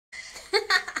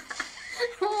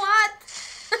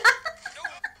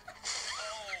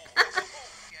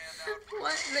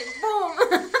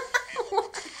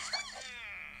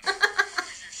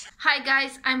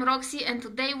guys, I'm Roxy and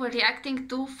today we're reacting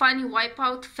to funny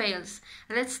Wipeout fails.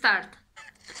 Let's start.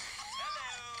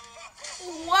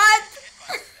 What?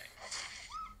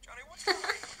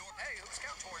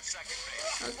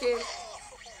 Okay.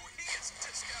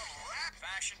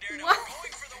 What?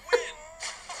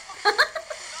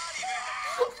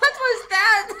 What was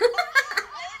that?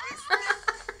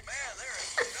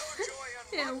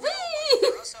 Yeah, wee!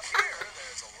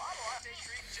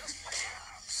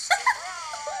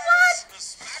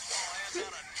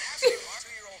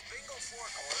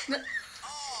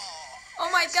 Oh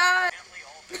my god!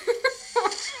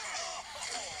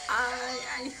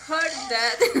 I heard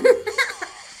that.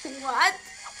 What?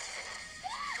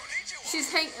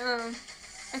 She's I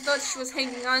thought she was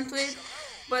hanging on to it,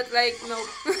 but like no.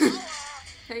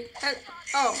 Like,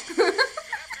 oh.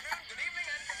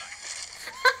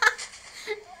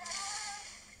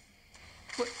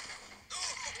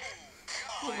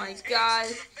 Oh my god!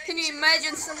 Can you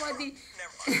imagine somebody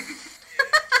hitting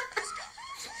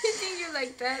you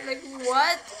like that? Like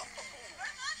what?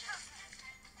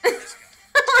 Where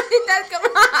did that come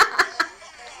from?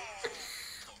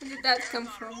 Where did that come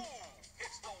from?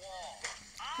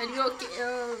 Are you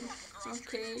okay?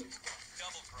 Okay.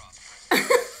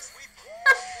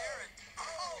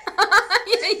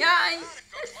 Ay, ay,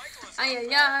 ay,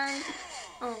 ay, ay.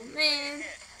 Oh man.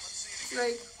 It's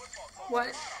like,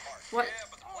 what? What?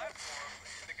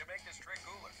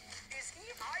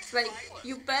 It's like,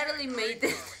 you barely made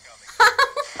it.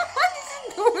 What is he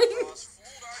doing?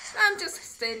 I'm just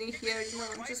standing here, you know,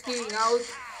 I'm just hanging out.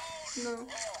 No.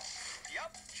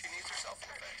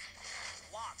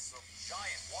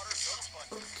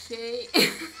 Okay.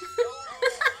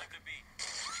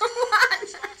 What?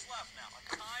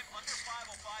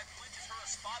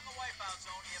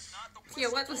 Yeah,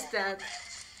 what was that?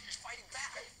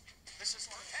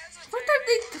 What are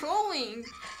they throwing?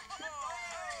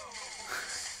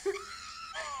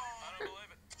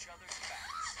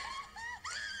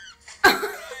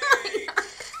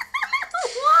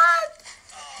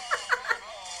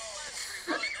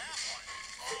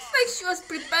 She was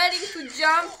preparing to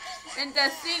jump and the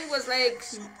thing was like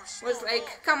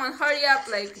come on, hurry up,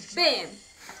 like bam.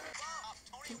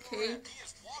 Okay,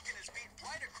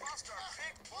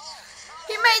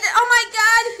 he made it. Oh my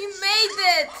god, he made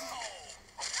it.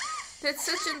 That's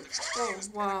such an, oh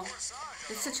wow,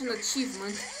 that's such an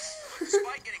achievement.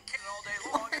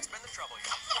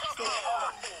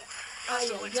 Ay,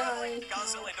 ay, ay.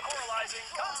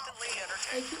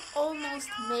 Like he almost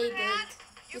made it.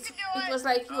 It was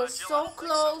like you were so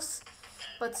close,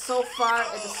 but so far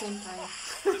at the same time.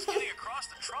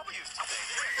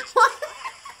 What?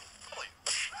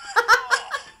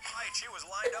 She was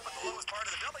lined up at the lowest part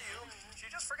of the W. She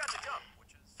just forgot to jump,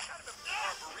 which is kind of a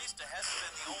barista has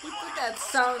been the only you put that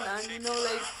sound on, you know,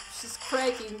 like she's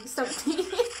cracking something.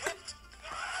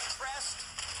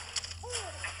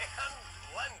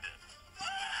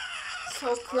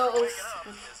 So close,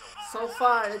 but so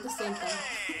far at the same time.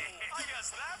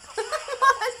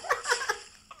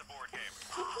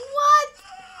 What?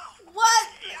 What?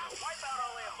 Wipeout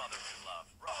only a mother can love.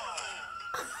 You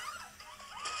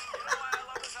know why I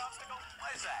love this obstacle?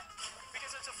 Why is that?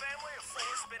 Because it's a family of 4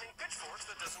 spinning pitchforks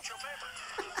that doesn't show favor.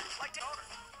 Like the owner.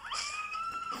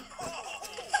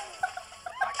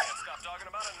 I can't stop talking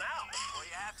about it now. Well,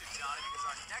 you have to, Johnny, because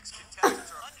our next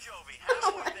contestants are Unjovi,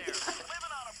 halfway there,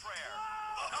 living on a prayer.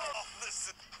 Oh,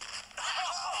 listen.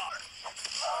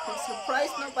 I'm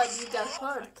surprised nobody got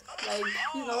hurt. Like,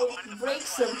 you know, break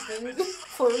something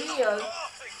for real.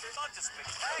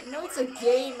 I know it's a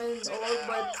game and all,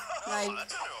 but like,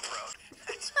 what?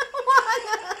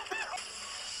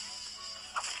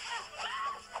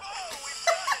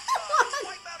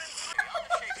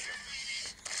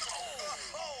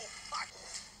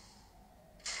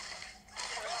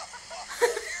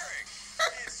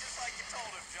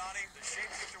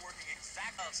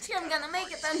 I'm gonna make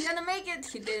it, I'm gonna make it.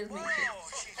 He didn't make it.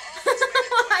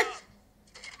 What?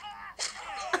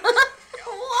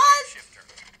 What?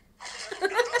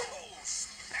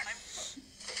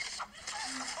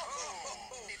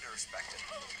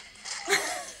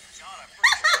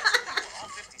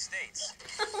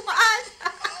 What?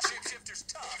 Shapeshifter's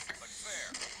tough, but fair.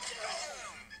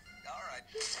 All right.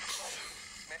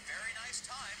 Very nice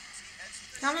time.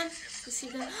 Come on, you see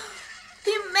that?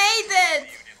 He made it!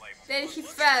 Then he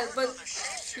fell, but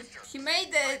he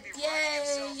made it!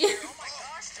 Yay!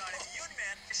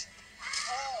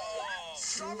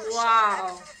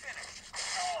 Wow!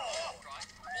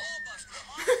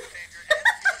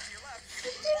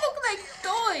 They look like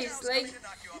toys, like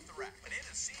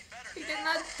they're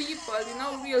not people, you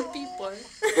know, real people.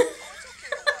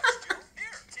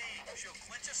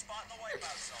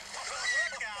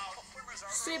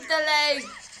 Sweep the leg.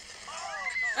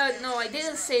 No, I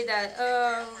didn't say that.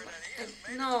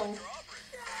 No.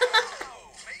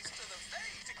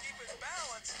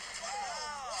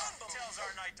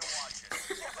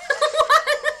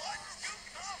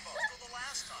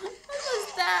 What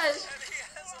was that?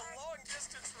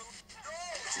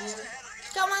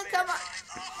 Come on, come on.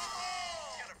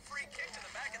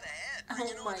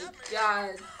 Oh my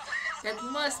god. That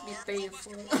must be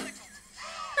painful. Can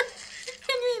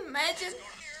you imagine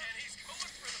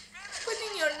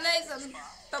putting your legs on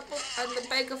the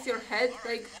back of your head?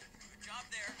 Like,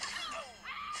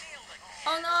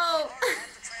 oh no.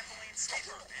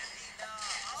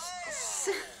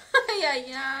 Yeah,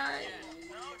 yeah.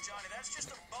 Johnny, that's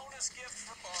just a bonus gift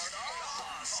for Bart.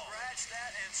 Scratch that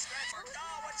and scratch.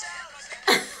 Watch out.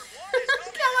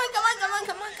 Come on, come on, come on,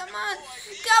 come on, come on.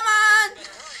 Come on.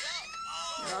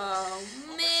 Oh,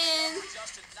 man.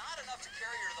 Justin, not enough to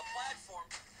carry her to the platform.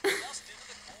 Just into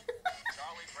the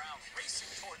Charlie Brown racing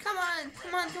toward. Come on,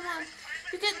 come on, come on.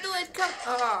 You can do it. Come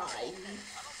on.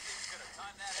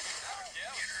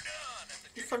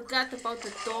 You forgot about the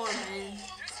door, man.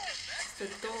 It's the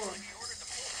door.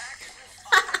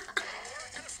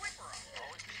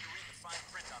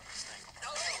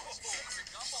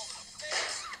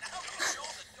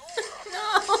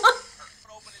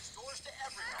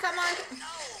 Come on.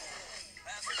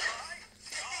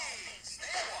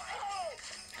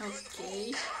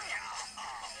 Okay.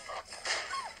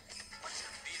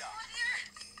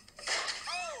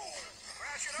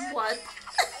 What?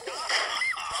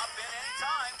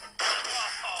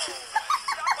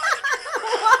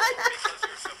 What?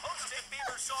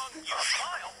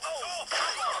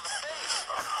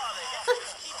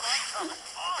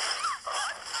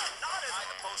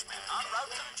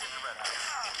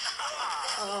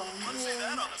 Oh,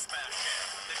 man.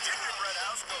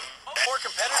 More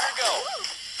competitor go.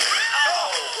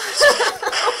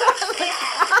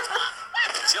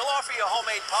 She'll offer you a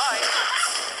homemade pie.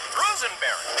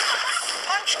 Rosenberry.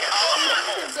 Munchkin.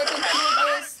 Getting through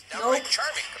this. Downright Nope.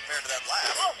 charming compared to that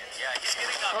last. Yeah, he's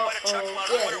getting quite a chuckle out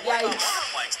of Yeah, where yikes.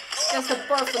 That's the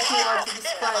perfect word to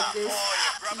describe this.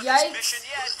 Yikes.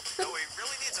 No, he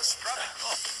really needs a scrubbing.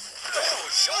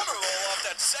 Shoulder roll off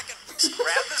that second.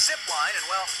 Grab the zip line and,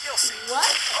 well, you'll see. What?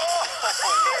 Oh,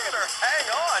 look at her.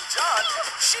 Hang on, John.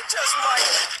 She just might.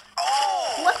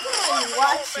 Oh. What am I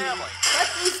watching? What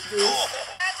is this?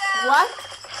 What?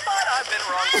 But I've been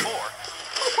wrong before.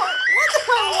 What am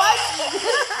I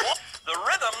watching? The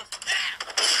rhythm.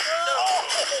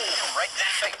 Right in the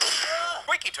face.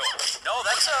 Squeaky toe. No,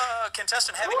 that's a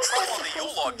contestant having trouble in the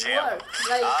Yule log jam.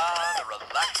 Like, The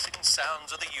relaxing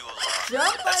sounds of the Yule log.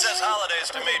 jump That on says it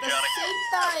holidays to at me, the Johnny. same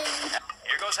time.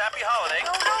 Here goes Happy Holiday.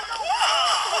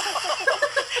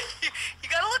 You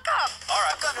gotta look up. All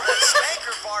right, under that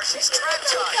spanker bar, she's trapped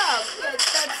on. Yeah,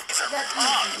 that's easy,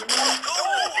 you know?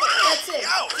 That's it.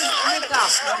 Just look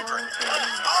up,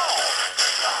 you know?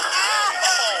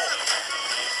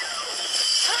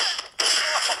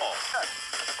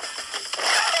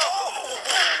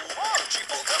 She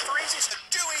pulled up for easy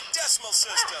Dewey Decimal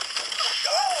System.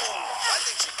 I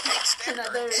think she can't stand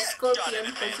Another scorpion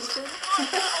position.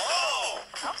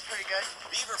 That's pretty good.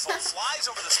 Beaverful flies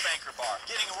over the spanker bar,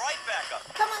 getting right back up.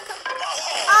 Come on, come on.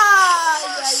 Ah,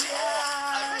 yeah,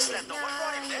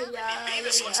 yeah.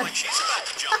 Beavis looks like she's about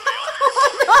to jump in.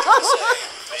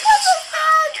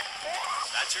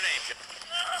 That's her name.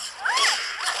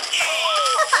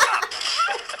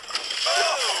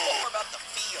 More about the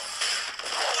feel.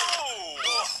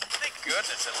 Thank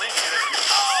goodness, at least you didn't.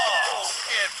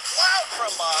 It plowed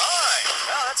from behind.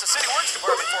 Well, that's the city works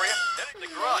department for you. Hitting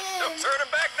the grunt. Don't turn him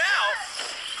back now.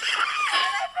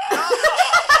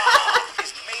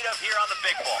 He's made up here on the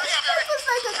big ball. That was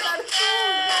like a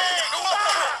cartoon.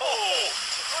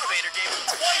 Motivator gave him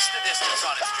twice the distance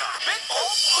on his jump. Big ball.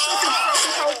 This is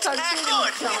exactly how Good. cartoons You know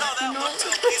jump, that you know? one to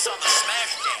piece on the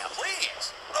smash cam, please.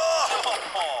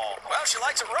 Well, she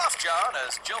likes it rough, John.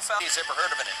 Has Jill found he's ever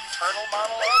heard of an internal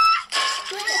monologue?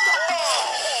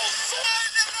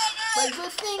 But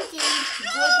good thinking, good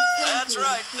thinking. That's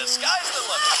right. The sky's the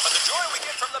limit. But the joy we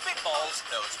get from the big balls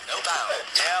knows no bounds.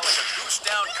 Yeah, like a goose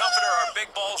down comforter, our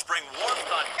big balls bring warmth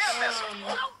on him.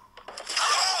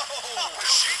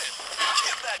 She did.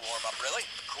 Give that warm up, really.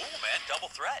 Cool, man. Double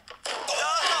threat.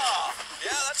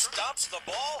 Yeah, that stops the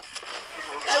ball.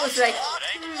 I was like, What?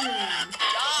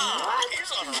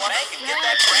 He's on the bank and get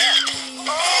that that grab.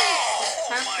 what's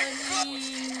happening?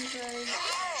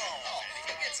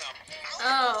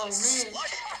 Oh, man.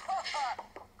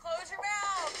 Close your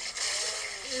mouth.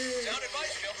 Sound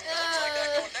advice, Jill. It looks like that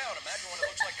going down. Imagine what it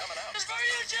looks like coming out. It's for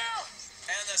you, Jill.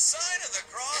 And the sign of the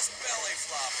cross belly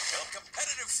flop. Jill.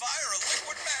 competitive fire or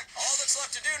liquid mech. All that's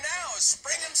left to do now is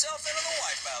spring himself into the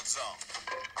wipeout zone.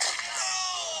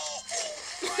 Oh,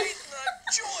 right in the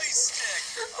joystick.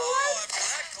 Oh, after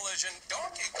that collision,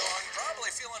 Donkey Kong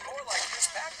probably feeling more like Miss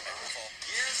Pac-Man.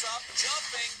 Gears up,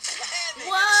 jumping, landing.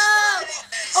 Whoa!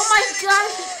 Oh my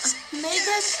God! He made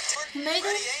it. He made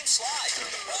Ready, it. aim, slide.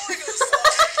 Boy goes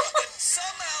flying, but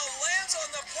somehow lands on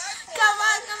the platform. Come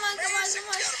on, come on, come on, Amazing.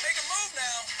 come on. Gotta make a move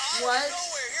now. Out What? of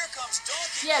nowhere, here comes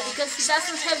Donkey Yeah, Kong. because he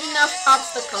doesn't have enough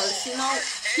obstacles, you know.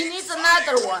 He needs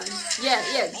another one. Yeah,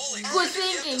 yeah. Good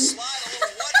thinking. Slide a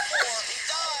little what for? He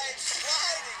died,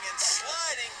 sliding and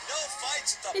sliding. No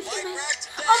fights at the Did he bike make- rack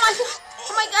today. Oh my God!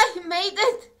 Oh my God! He made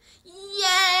it!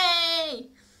 Yay!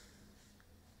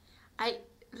 I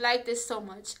like this so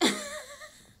much.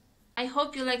 I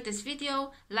hope you like this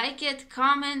video. Like it,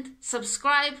 comment,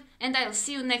 subscribe, and I'll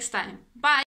see you next time.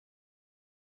 Bye!